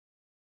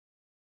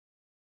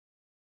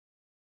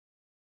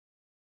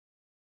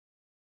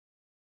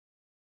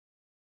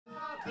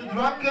the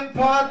drunken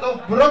part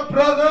of Brock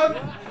Brothers,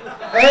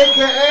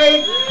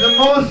 aka the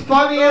most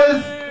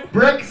funniest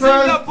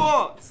breakfast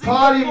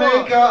party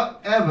maker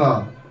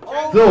ever.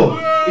 So,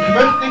 ich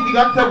möchte nicht die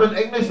ganze Zeit mit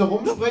Englisch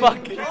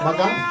herumsprechen, mal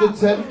ganz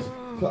dezent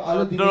für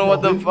alle, die nicht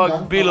auch hinten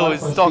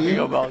ganz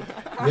verstehen.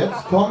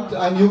 Jetzt kommt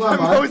ein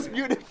junger Mann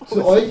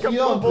zu euch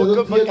hier und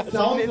präsentiert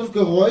Sounds und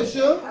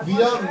Geräusche,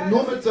 wieder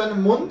nur mit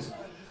seinem Mund.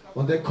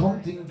 Und er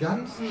kommt den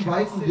ganzen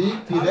weiten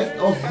Weg direkt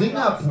aus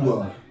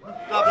Singapur.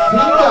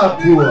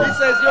 Singapur!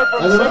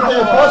 Also müsst ihr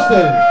euch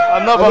vorstellen.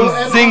 I'm not from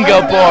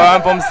Singapore,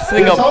 I'm from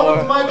Singapore. Wir schauen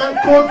uns mal ganz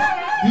kurz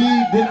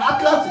den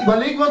Atlas,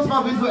 überlegen wir uns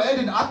mal visuell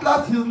den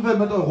Atlas. Hier sind wir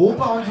mit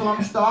Europa und so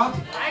am Start.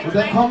 Und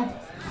dann kommt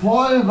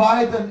voll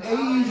weit in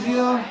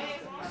Asia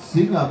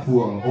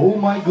Singapur. Oh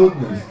my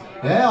goodness.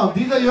 Ja, und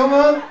dieser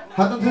Junge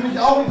hat natürlich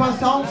auch ein paar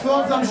Sounds für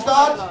uns am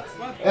Start.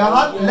 Er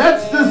hat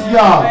letztes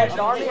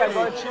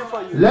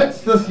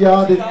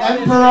Jahr den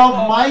Emperor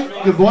of Mike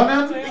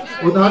gewonnen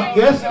und hat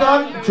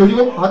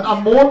hat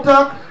am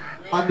Montag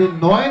an den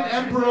neuen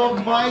Emperor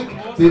of Mike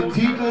den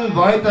Titel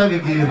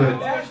weitergegeben.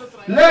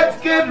 Let's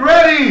get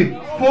ready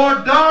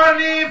for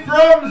Dharni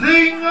from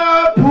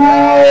Singapore!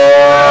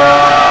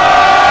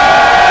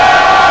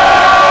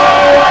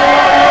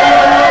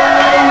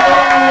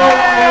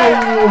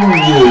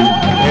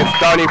 It's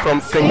Dharni from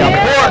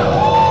Singapore.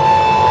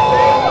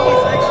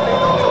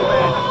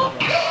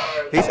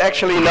 He's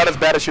actually not as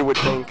bad as you would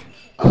think.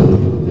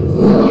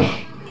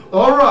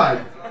 Alright.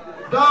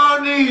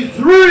 Dharni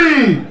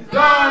 3,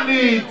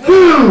 Dharni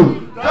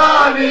 2,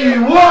 Dharni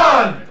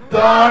 1,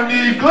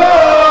 Dharni go!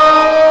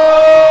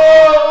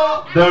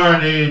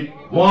 Dharni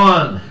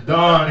 1,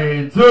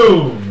 Dharni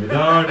 2,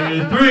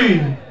 Dharni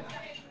 3.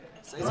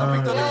 Say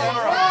something to the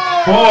camera.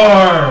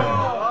 4.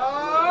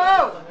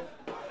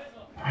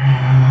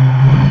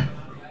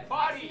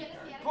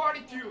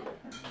 Party tune.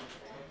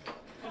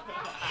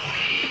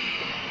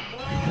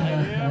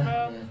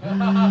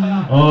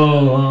 Oh,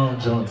 Long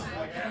Johnson.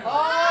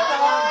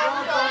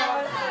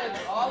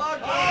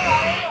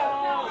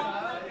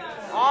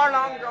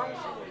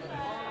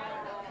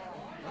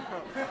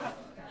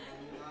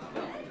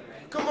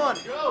 Come on.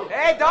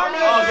 Hey, Dharni.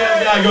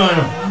 Okay, yeah, go on.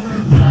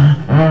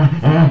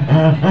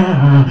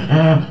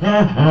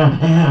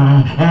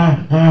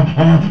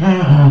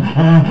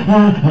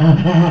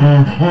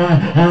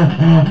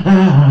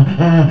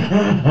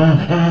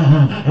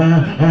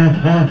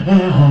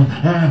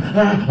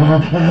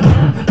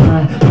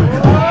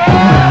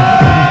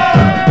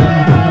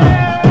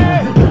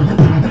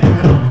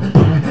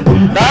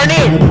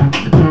 Dharni!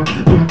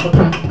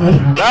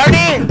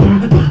 Dharni!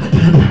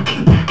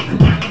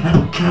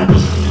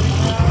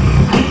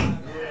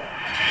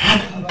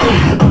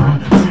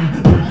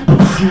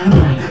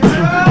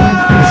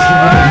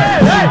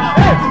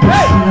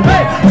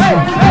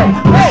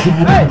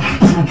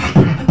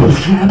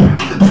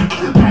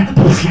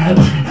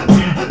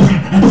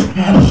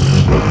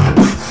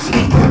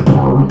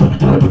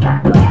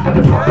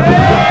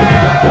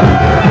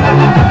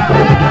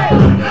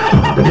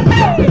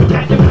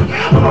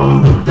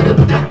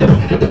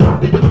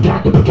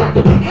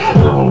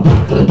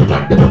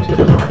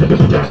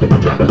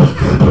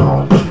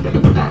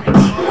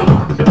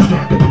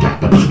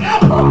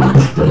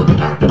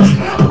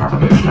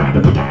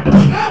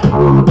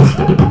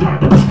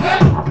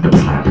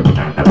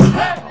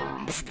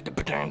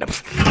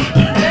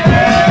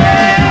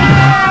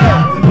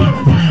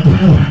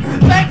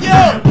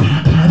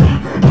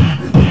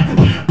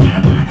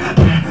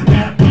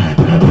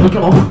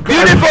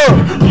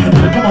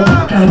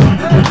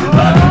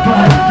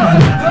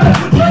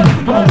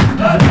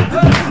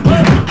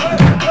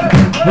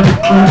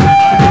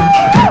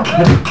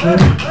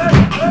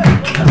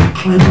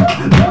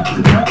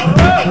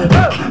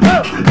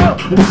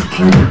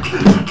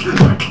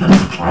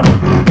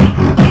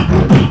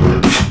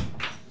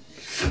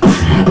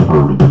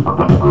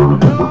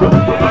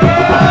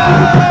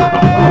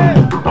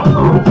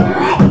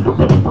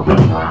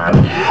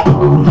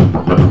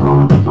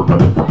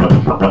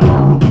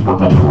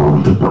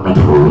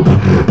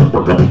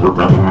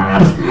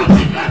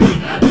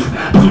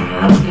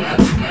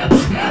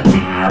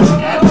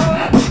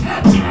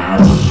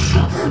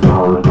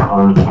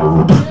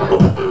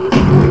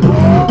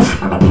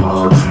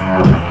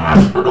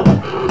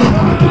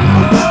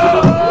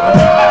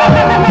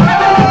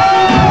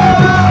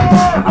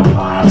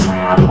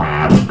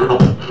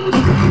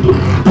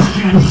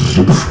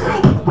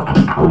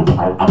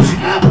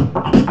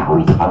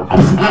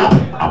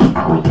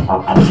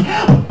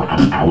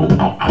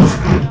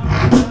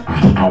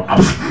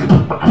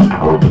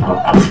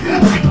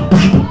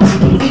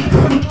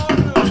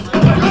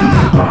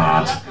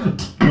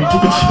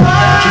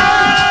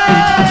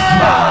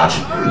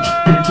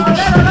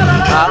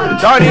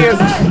 Dharni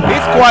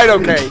he's quite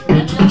okay.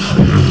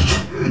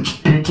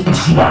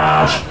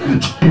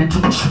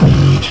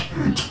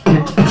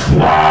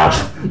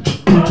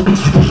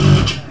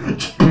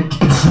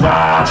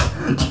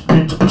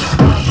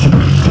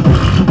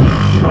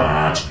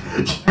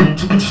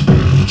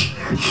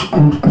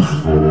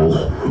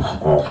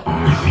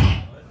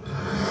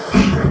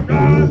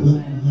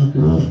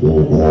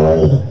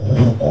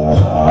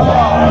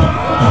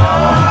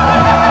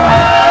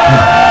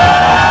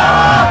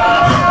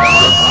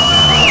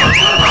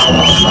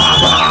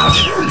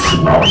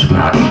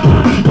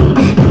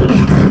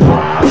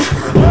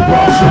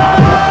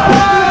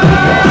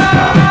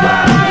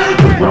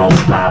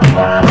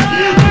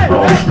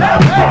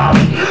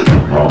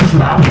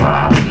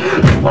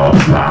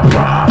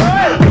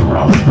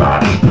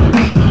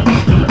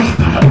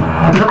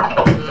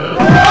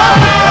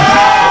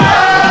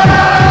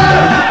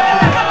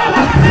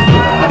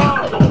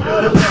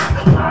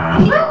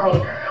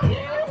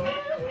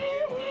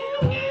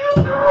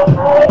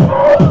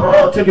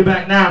 Take it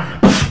back now.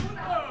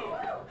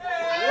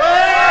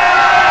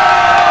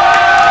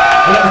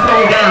 Let me slow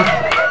it down.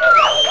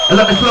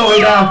 Let me slow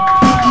it down.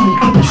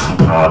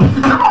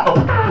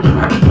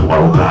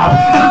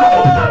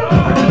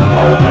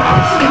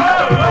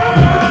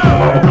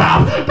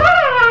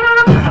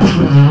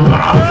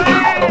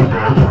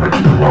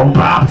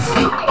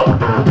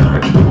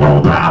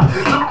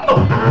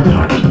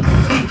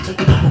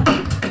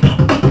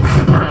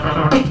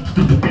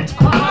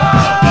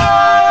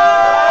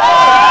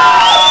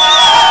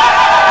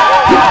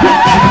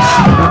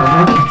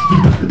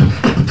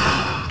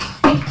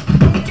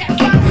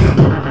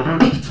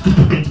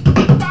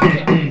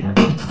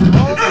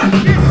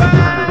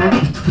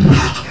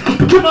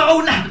 Come on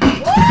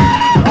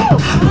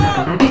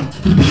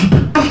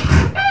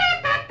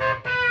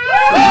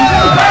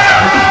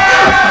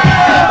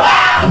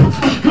now.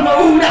 Come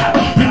on now.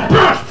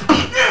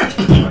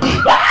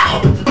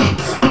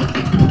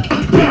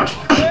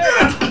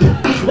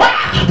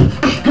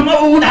 Come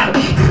on now.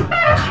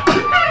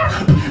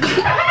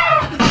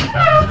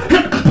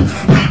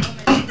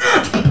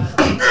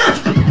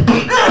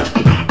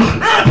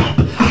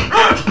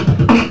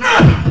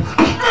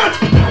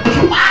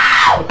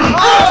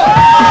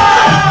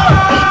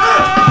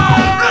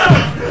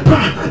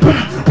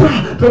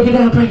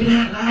 Break it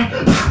down, like.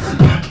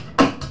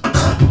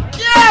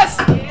 Yes!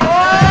 Hey!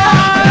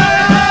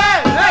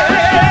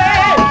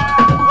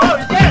 Oh,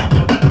 yeah!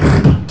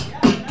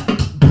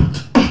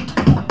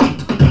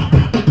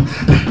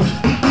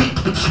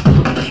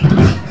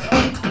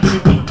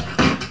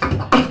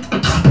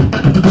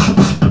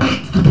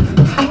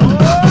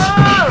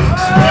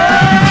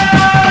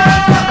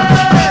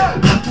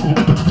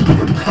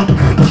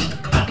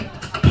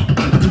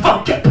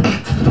 Fuck it!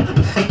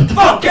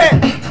 Fuck it!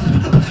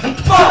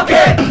 Fuck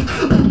it!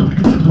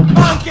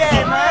 Fuck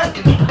it, man!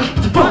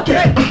 Fuck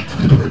it!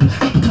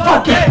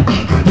 Fuck it!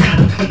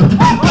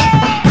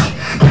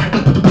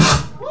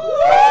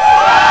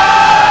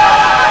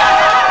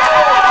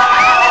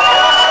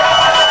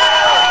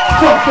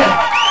 Fuck it!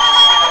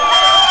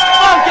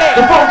 Fuck it!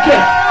 The fuck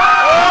it!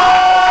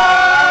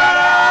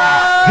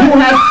 Who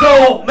has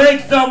soul?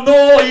 Make some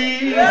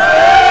noise!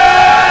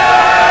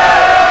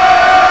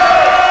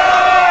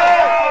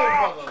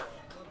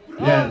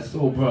 Yeah, the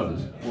Soul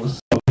Brothers. What's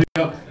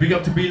up? Big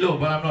up to Below,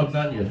 but I'm not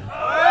done yet.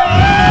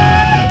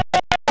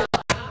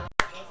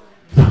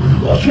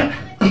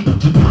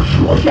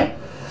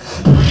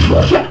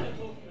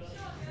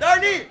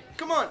 Dharni,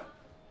 come on!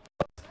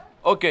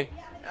 Okay.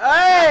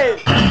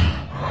 Hey!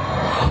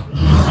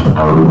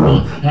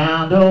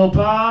 Handle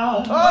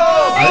bar.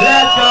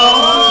 Let go.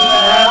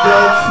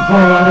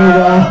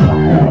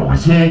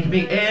 Take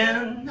me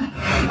in.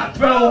 I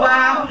throw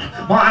out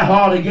my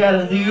heart to get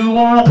a new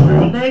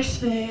one. Next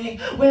thing,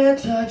 we're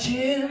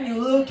touching.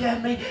 You look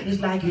at me, it's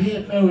like you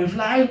hit me with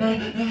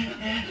lightning.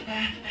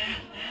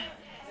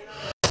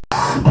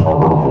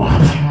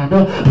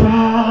 Handle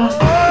bars.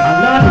 I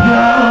love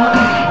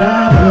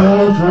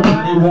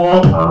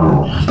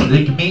you.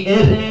 Lick me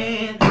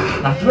in.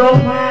 I throw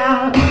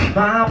out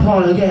my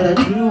heart to get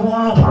a new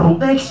one.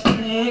 Next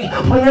thing,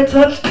 when you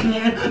touch me,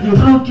 you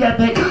look at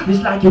me,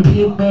 it's like you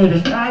hit me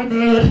with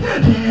lightning.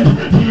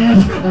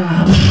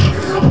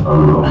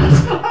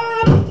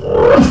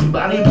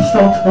 Body be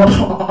storming.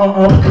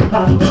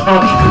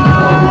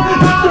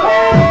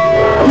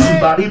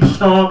 Body be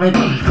storming.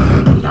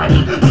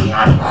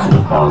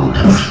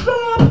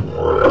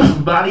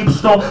 Body be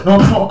storming.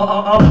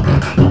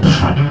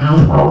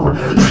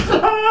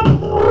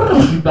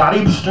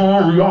 Body be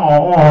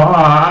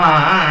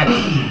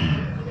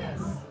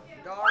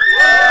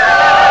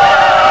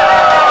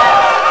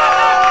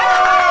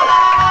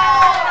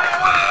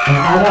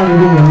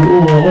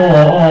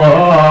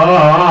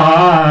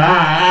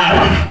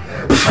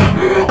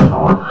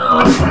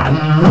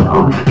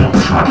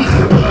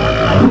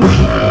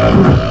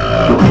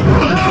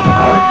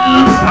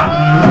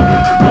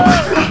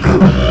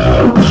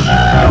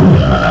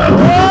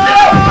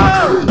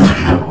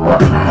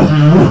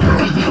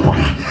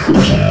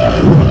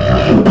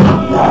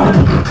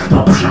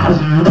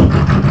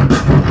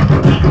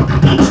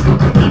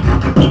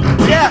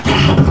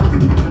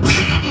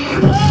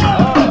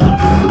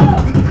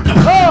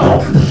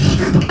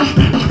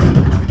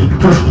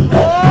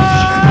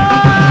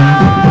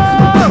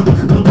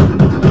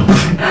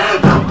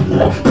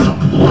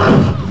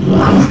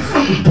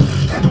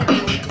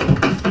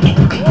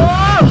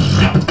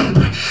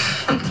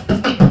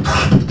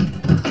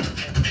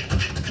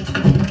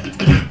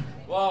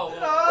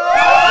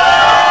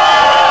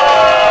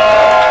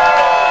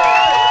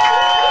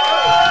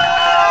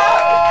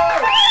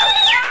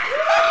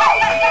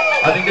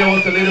I think that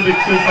was a little bit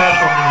too fast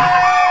for me.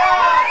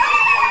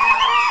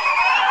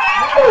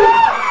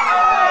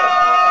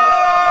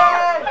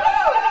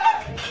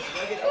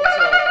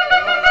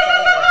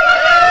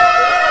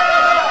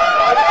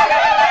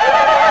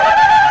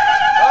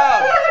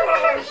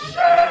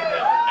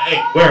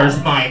 Hey,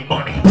 where's my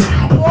money?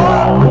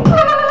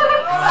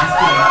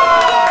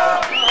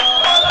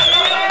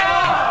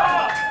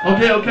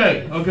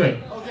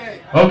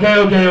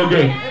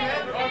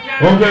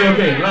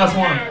 Okay. Last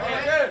one.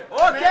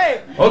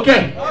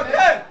 Okay.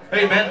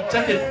 Hey man,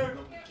 check it.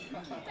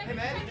 Hey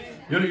man.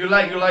 You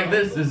like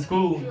this? This is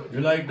cool.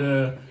 You like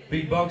the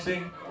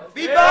beatboxing?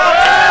 Beatbox!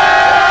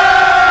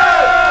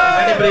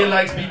 If anybody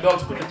likes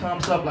beatbox, put the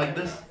thumbs up like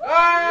this.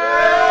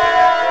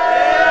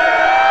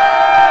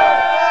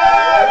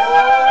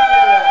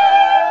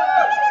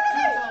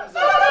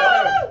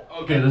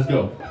 Okay, let's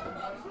go.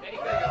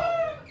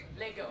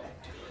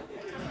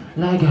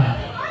 Lego.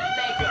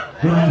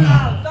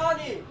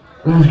 Dharni!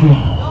 Let's go.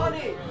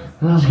 Dharni!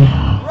 Let's go.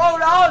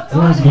 Roll out!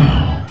 Let's go.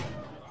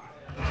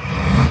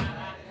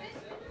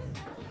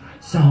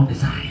 Sound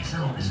design.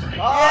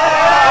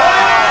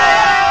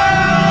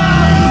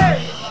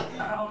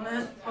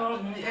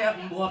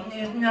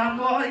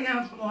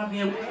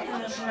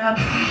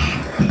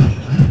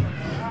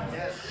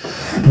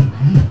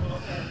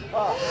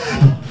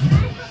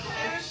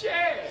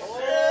 Shit,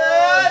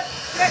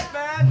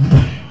 man!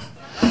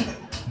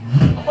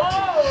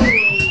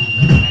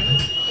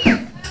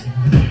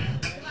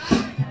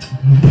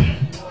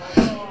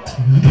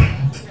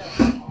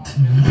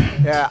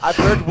 Yeah, I've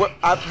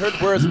heard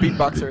worse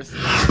beatboxers.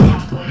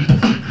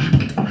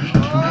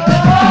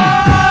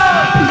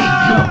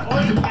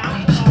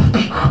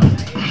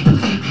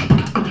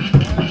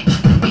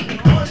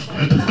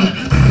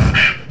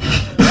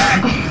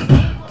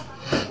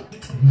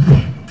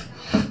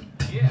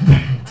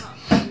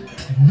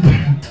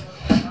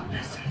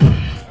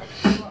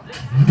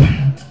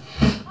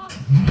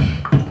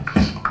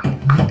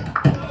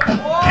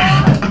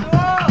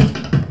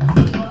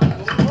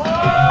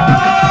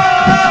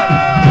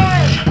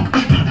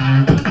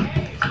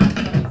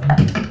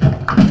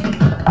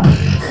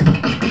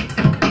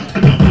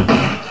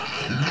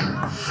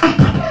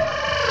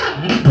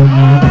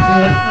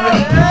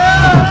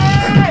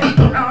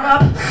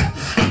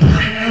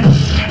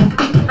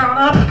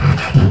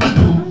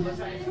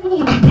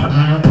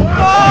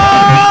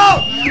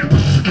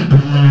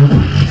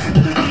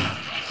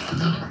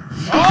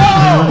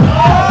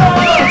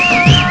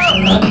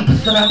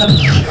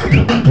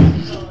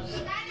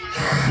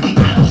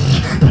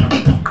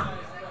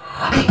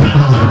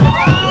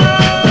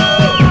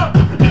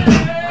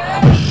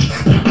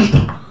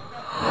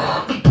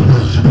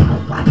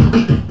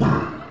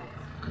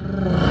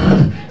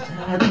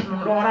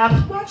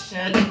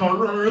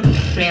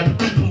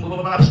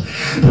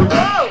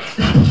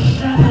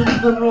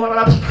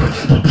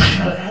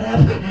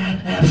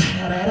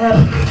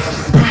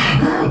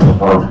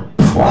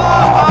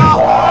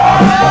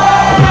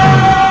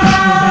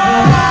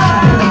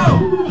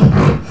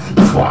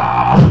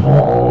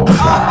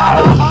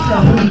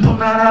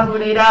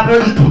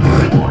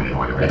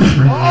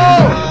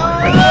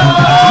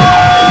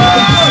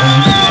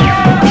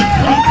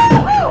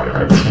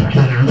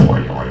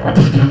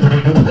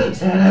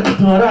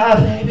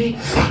 Baby,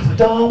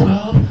 don't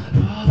go.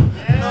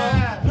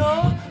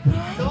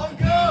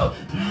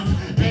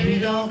 Baby,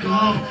 don't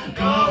go.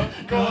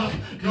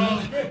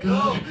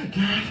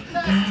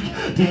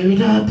 Baby,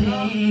 don't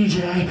DJ.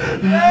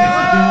 Baby,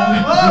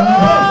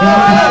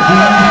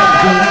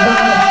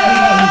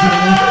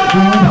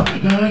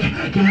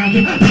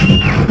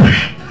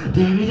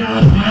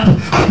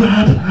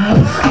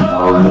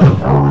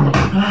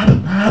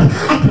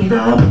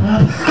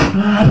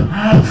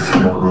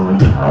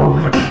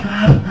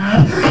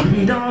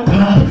 don't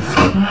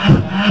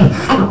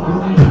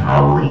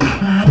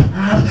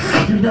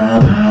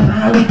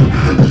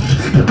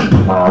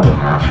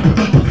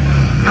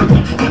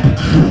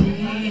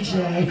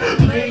DJ,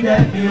 play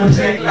that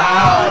music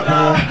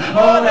louder.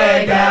 Oh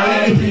my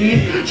golly,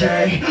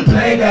 DJ,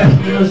 play that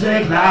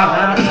music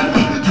louder.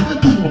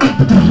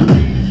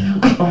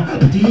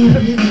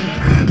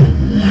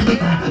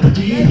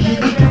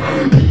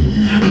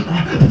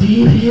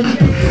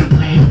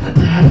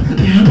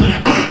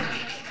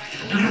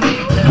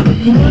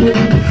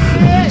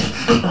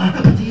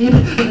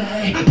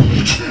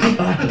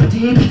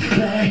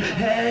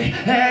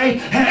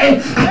 Hey,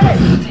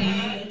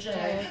 DJ,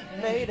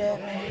 play that.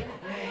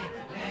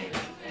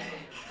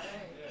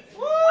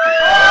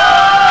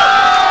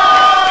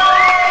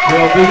 Yo,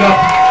 big up.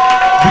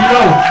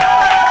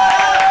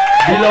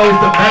 Below is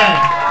the man.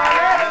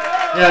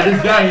 Yeah,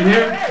 this guy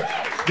here,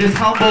 this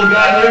humble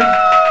guy here,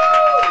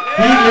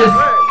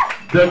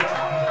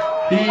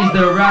 he's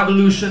the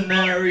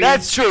revolutionary.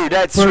 That's true.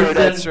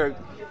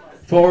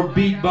 For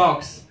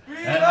beatbox,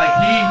 and like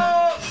he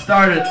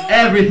started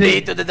everything.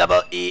 B to the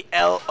double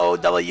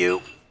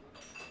E-L-O-W.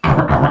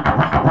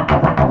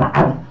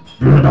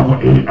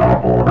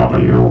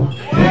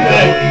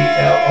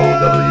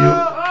 E-L-O-W.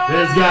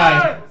 This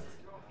guy,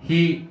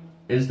 he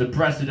is the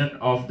president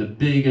of the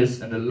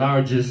biggest and the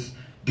largest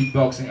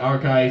beatboxing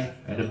archive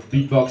and the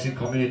beatboxing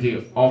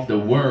community of the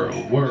world. He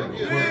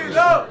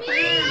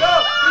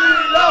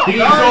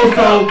is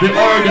also the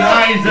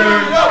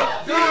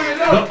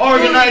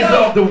organizer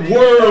of the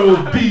World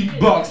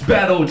Beatbox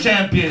Battle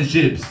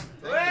Championships.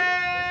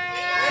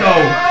 So,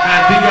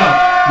 man, big up.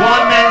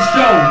 One man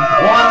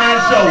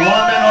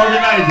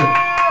organizer.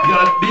 You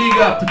gotta big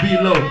up to be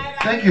low.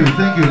 Thank you,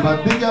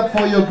 but big up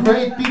for your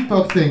great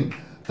beatboxing.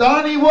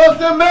 Dharni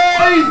was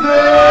amazing!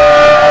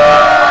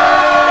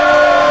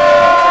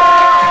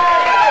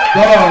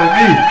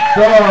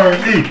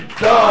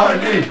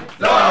 Dharni!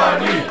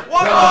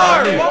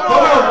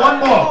 One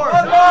more!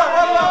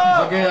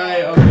 Okay.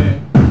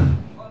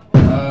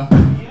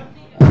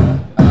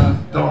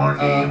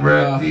 Dharni,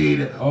 repeat.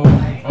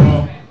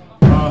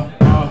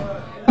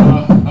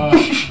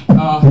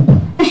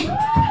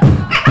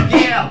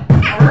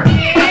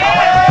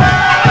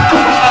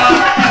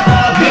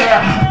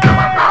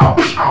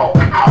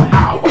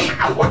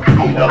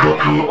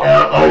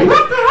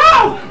 What the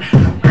hell?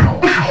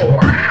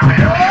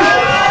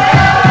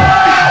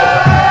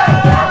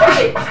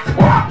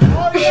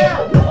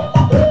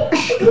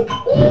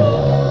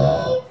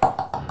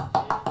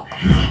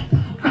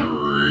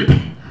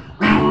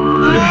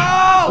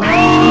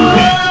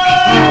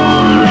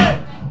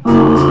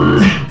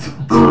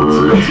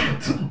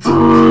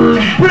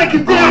 Break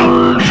it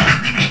down!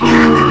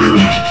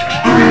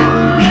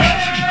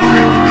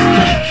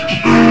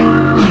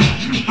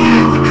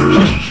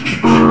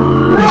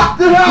 Rock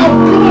the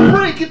house! Come on,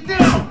 break it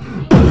down!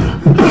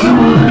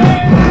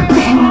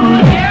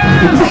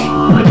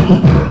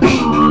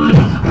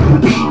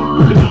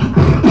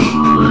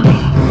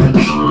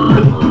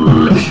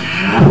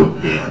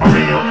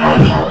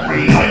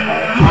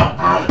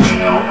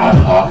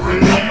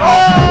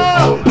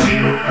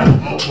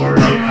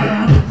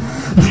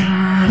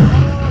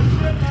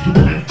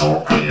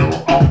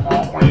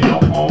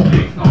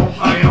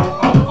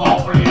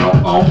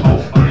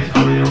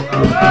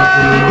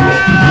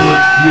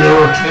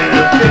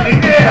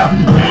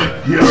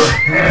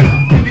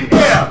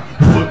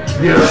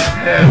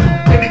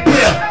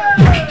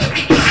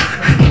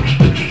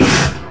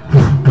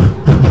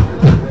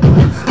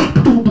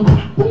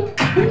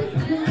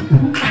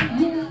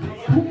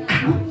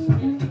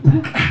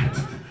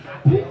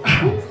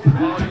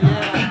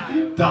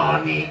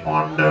 Dharni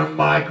on the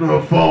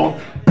microphone.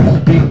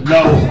 Be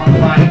low on the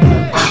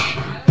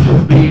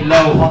microphone. Be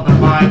low on the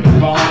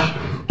microphone.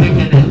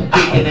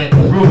 Kicking it,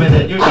 grooving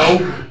it, you know.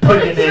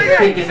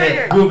 Kicking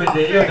it, grooving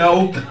it, you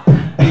know.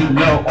 Be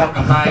low on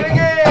the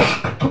microphone.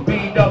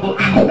 BEATBOXER.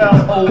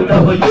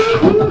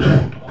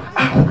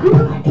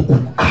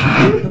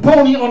 The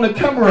pony on the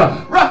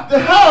camera. Rock the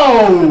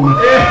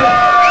house.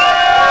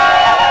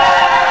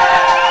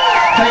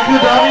 Thank you,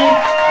 Dharni.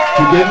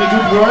 You gave me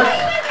good words.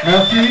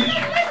 Merci.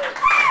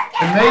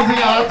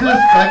 Amazing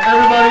artist, like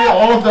everybody,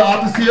 all of the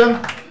artists here.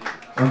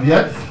 Und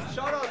jetzt,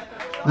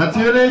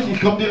 natürlich,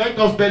 ich komme direkt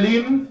aus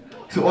Berlin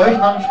zu euch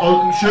nach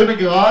dem schönen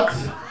Graz.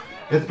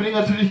 Jetzt bin ich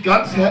natürlich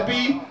ganz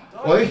happy,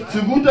 euch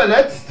zu guter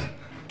Letzt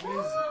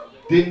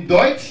den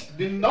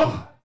noch